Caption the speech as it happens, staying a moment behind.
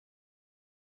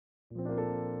From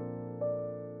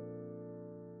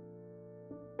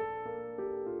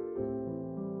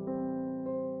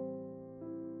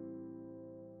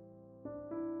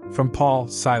Paul,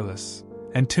 Silas,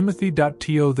 and Timothy.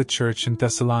 To the church in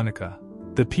Thessalonica,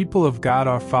 the people of God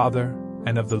our Father,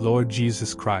 and of the Lord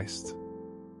Jesus Christ.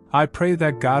 I pray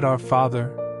that God our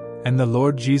Father, and the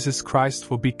Lord Jesus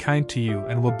Christ will be kind to you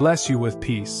and will bless you with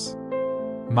peace.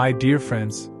 My dear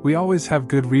friends, we always have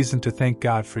good reason to thank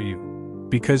God for you,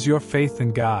 because your faith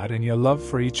in God and your love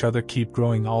for each other keep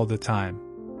growing all the time.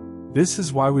 This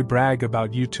is why we brag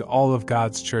about you to all of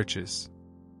God's churches.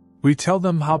 We tell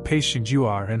them how patient you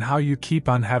are and how you keep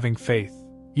on having faith,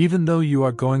 even though you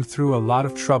are going through a lot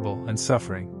of trouble and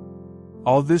suffering.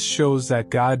 All this shows that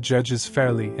God judges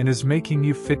fairly and is making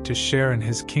you fit to share in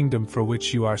His kingdom for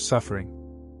which you are suffering.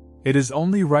 It is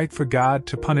only right for God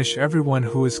to punish everyone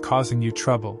who is causing you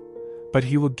trouble, but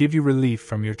He will give you relief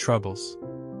from your troubles.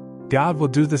 God will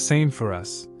do the same for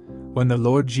us, when the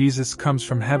Lord Jesus comes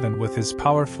from heaven with His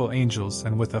powerful angels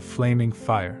and with a flaming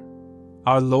fire.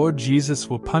 Our Lord Jesus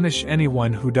will punish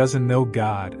anyone who doesn't know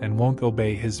God and won't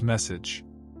obey His message.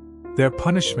 Their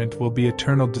punishment will be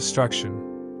eternal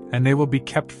destruction, and they will be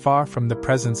kept far from the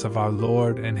presence of our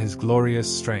Lord and His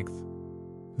glorious strength.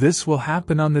 This will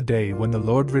happen on the day when the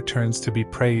Lord returns to be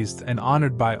praised and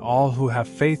honored by all who have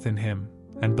faith in Him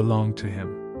and belong to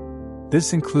Him.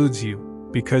 This includes you,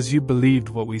 because you believed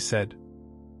what we said.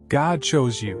 God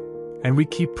chose you, and we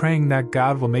keep praying that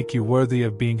God will make you worthy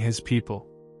of being His people.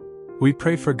 We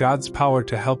pray for God's power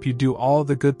to help you do all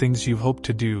the good things you hope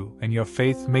to do and your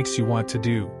faith makes you want to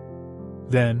do.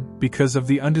 Then, because of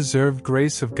the undeserved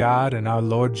grace of God and our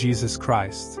Lord Jesus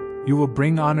Christ, you will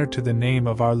bring honor to the name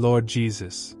of our Lord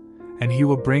Jesus, and He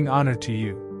will bring honor to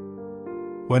you.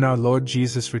 When our Lord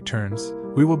Jesus returns,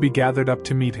 we will be gathered up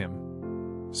to meet Him.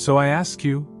 So I ask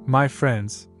you, my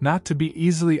friends, not to be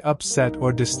easily upset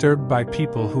or disturbed by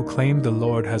people who claim the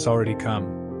Lord has already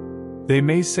come. They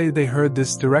may say they heard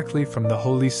this directly from the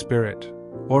Holy Spirit,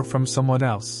 or from someone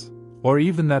else, or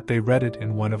even that they read it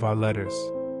in one of our letters.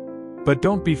 But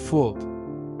don't be fooled.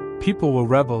 People will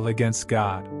rebel against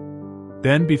God.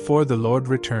 Then before the Lord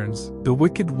returns, the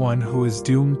wicked one who is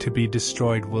doomed to be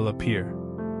destroyed will appear.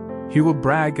 He will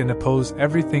brag and oppose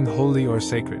everything holy or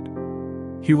sacred.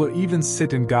 He will even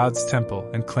sit in God's temple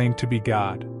and claim to be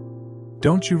God.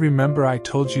 Don't you remember I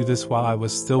told you this while I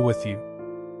was still with you?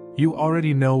 You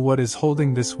already know what is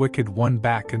holding this wicked one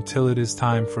back until it is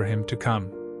time for him to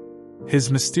come.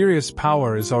 His mysterious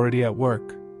power is already at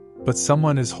work, but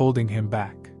someone is holding him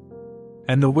back.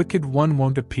 And the wicked one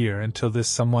won't appear until this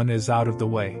someone is out of the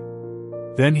way.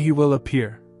 Then he will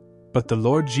appear, but the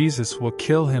Lord Jesus will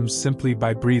kill him simply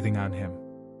by breathing on him.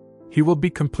 He will be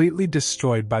completely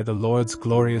destroyed by the Lord's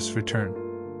glorious return.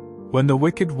 When the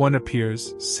wicked one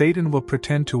appears, Satan will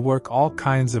pretend to work all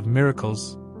kinds of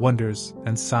miracles, wonders,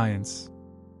 and signs.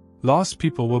 Lost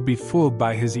people will be fooled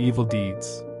by his evil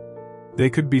deeds. They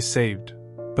could be saved,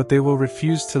 but they will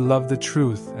refuse to love the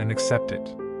truth and accept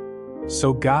it.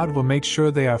 So God will make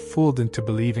sure they are fooled into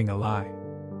believing a lie.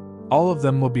 All of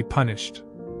them will be punished,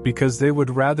 because they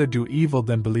would rather do evil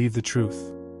than believe the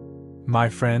truth. My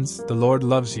friends, the Lord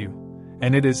loves you,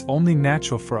 and it is only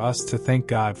natural for us to thank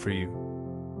God for you.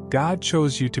 God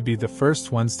chose you to be the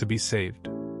first ones to be saved.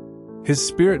 His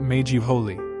Spirit made you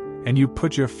holy, and you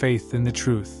put your faith in the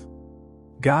truth.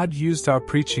 God used our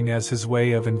preaching as His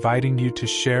way of inviting you to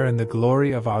share in the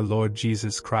glory of our Lord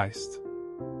Jesus Christ.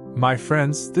 My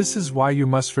friends, this is why you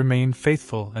must remain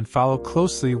faithful and follow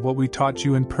closely what we taught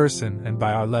you in person and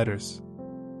by our letters.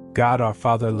 God our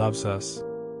Father loves us.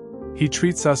 He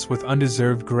treats us with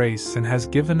undeserved grace and has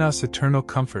given us eternal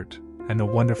comfort and a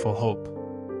wonderful hope.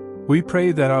 We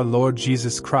pray that our Lord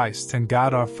Jesus Christ and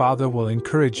God our Father will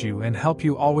encourage you and help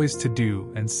you always to do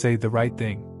and say the right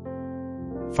thing.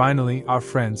 Finally, our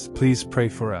friends, please pray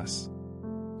for us.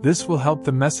 This will help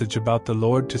the message about the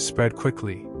Lord to spread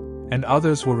quickly, and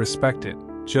others will respect it,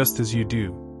 just as you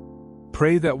do.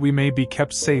 Pray that we may be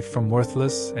kept safe from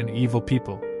worthless and evil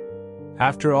people.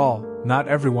 After all, not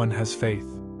everyone has faith.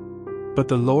 But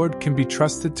the Lord can be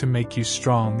trusted to make you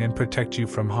strong and protect you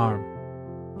from harm.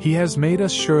 He has made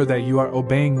us sure that you are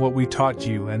obeying what we taught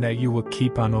you and that you will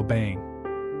keep on obeying.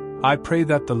 I pray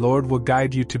that the Lord will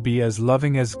guide you to be as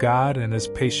loving as God and as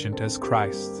patient as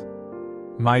Christ.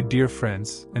 My dear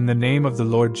friends, in the name of the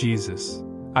Lord Jesus,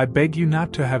 I beg you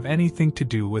not to have anything to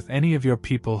do with any of your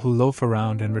people who loaf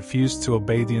around and refuse to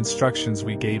obey the instructions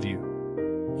we gave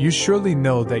you. You surely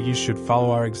know that you should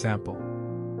follow our example.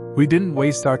 We didn't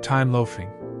waste our time loafing,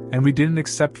 and we didn't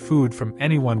accept food from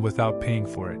anyone without paying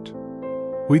for it.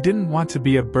 We didn't want to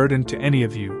be a burden to any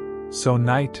of you, so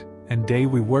night and day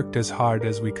we worked as hard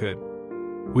as we could.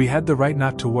 We had the right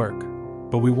not to work,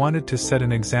 but we wanted to set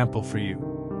an example for you.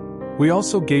 We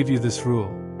also gave you this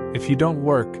rule: if you don't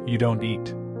work, you don't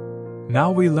eat. Now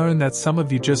we learn that some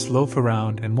of you just loaf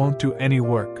around and won't do any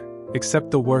work, except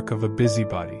the work of a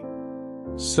busybody.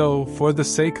 So, for the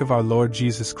sake of our Lord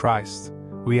Jesus Christ,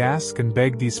 we ask and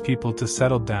beg these people to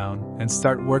settle down and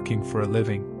start working for a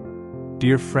living.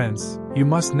 Dear friends, you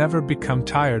must never become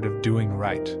tired of doing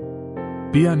right.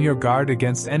 Be on your guard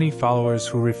against any followers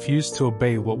who refuse to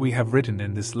obey what we have written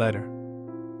in this letter.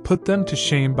 Put them to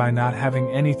shame by not having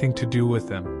anything to do with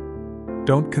them.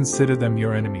 Don't consider them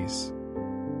your enemies.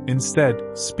 Instead,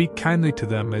 speak kindly to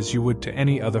them as you would to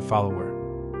any other follower.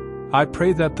 I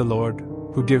pray that the Lord,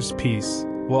 who gives peace,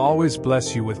 will always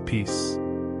bless you with peace.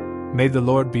 May the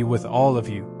Lord be with all of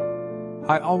you.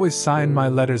 I always sign my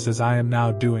letters as I am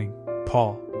now doing,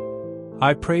 Paul.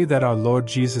 I pray that our Lord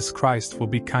Jesus Christ will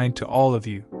be kind to all of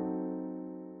you,